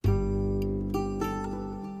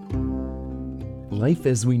Life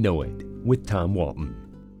as We Know It with Tom Walton.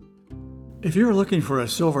 If you're looking for a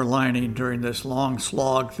silver lining during this long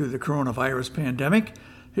slog through the coronavirus pandemic,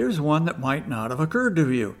 here's one that might not have occurred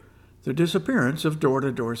to you: the disappearance of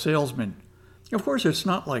door-to-door salesmen. Of course, it's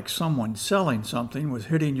not like someone selling something was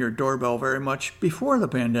hitting your doorbell very much before the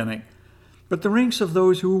pandemic, but the ranks of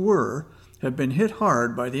those who were have been hit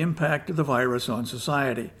hard by the impact of the virus on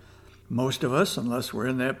society. Most of us, unless we're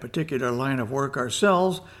in that particular line of work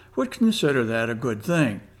ourselves, would consider that a good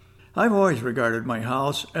thing. I've always regarded my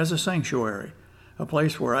house as a sanctuary, a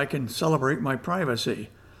place where I can celebrate my privacy,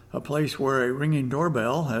 a place where a ringing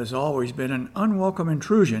doorbell has always been an unwelcome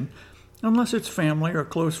intrusion unless it's family or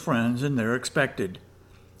close friends and they're expected.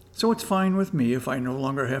 So it's fine with me if I no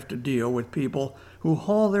longer have to deal with people who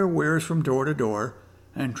haul their wares from door to door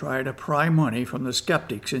and try to pry money from the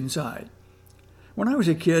skeptics inside. When I was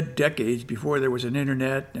a kid, decades before there was an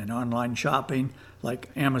internet and online shopping like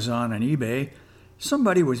Amazon and eBay,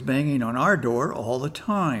 somebody was banging on our door all the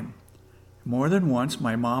time. More than once,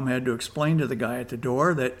 my mom had to explain to the guy at the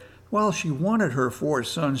door that while she wanted her 4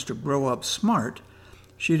 sons to grow up smart,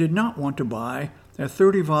 she did not want to buy a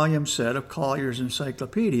 30-volume set of Collier's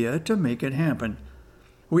Encyclopedia to make it happen.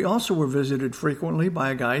 We also were visited frequently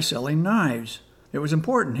by a guy selling knives. It was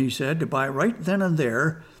important, he said, to buy right then and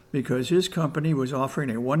there because his company was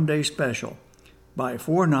offering a one-day special. Buy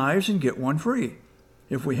 4 knives and get 1 free.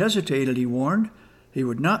 If we hesitated, he warned, he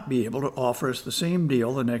would not be able to offer us the same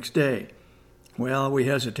deal the next day. Well, we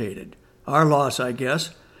hesitated. Our loss, I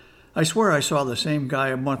guess. I swear I saw the same guy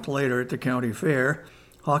a month later at the county fair,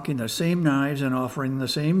 hawking the same knives and offering the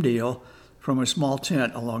same deal from a small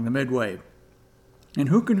tent along the Midway. And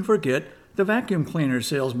who can forget the vacuum cleaner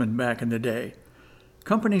salesman back in the day?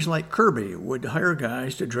 Companies like Kirby would hire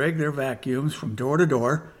guys to drag their vacuums from door to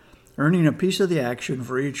door, earning a piece of the action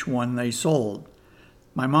for each one they sold.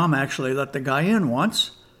 My mom actually let the guy in once.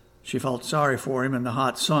 She felt sorry for him in the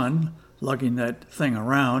hot sun, lugging that thing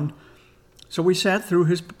around. So we sat through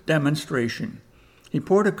his demonstration. He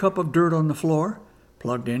poured a cup of dirt on the floor,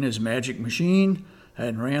 plugged in his magic machine,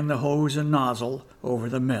 and ran the hose and nozzle over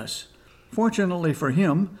the mess. Fortunately for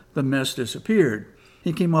him, the mess disappeared.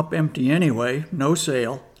 He came up empty anyway, no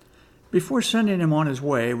sale. Before sending him on his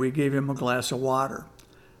way, we gave him a glass of water.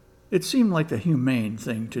 It seemed like the humane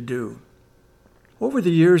thing to do. Over the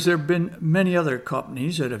years, there have been many other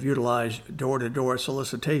companies that have utilized door-to-door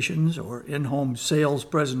solicitations or in-home sales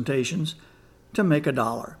presentations to make a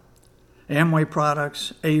dollar. Amway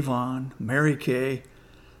Products, Avon, Mary Kay.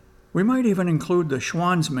 We might even include the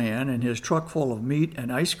Schwann's man and his truck full of meat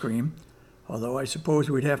and ice cream, although I suppose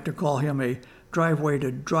we'd have to call him a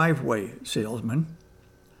driveway-to-driveway salesman.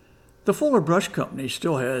 The Fuller Brush Company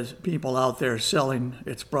still has people out there selling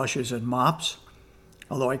its brushes and mops,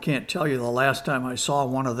 although I can't tell you the last time I saw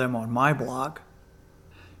one of them on my block.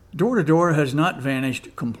 Door-to-door has not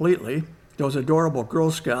vanished completely. Those adorable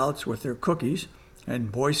Girl Scouts with their cookies and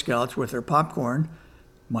Boy Scouts with their popcorn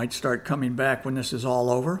might start coming back when this is all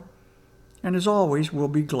over. And as always, we'll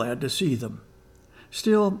be glad to see them.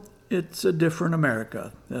 Still, it's a different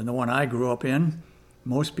America than the one I grew up in.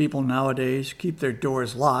 Most people nowadays keep their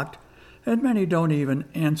doors locked, and many don't even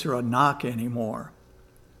answer a knock anymore.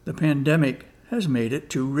 The pandemic has made it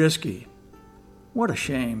too risky. What a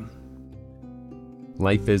shame.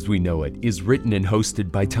 Life as We Know It is written and hosted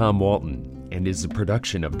by Tom Walton and is a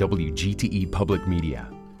production of WGTE Public Media.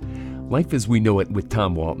 Life as We Know It with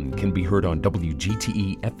Tom Walton can be heard on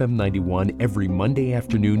WGTE FM 91 every Monday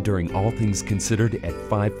afternoon during All Things Considered at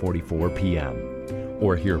 5:44 p.m.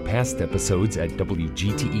 Or hear past episodes at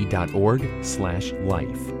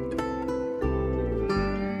WGTE.org/life.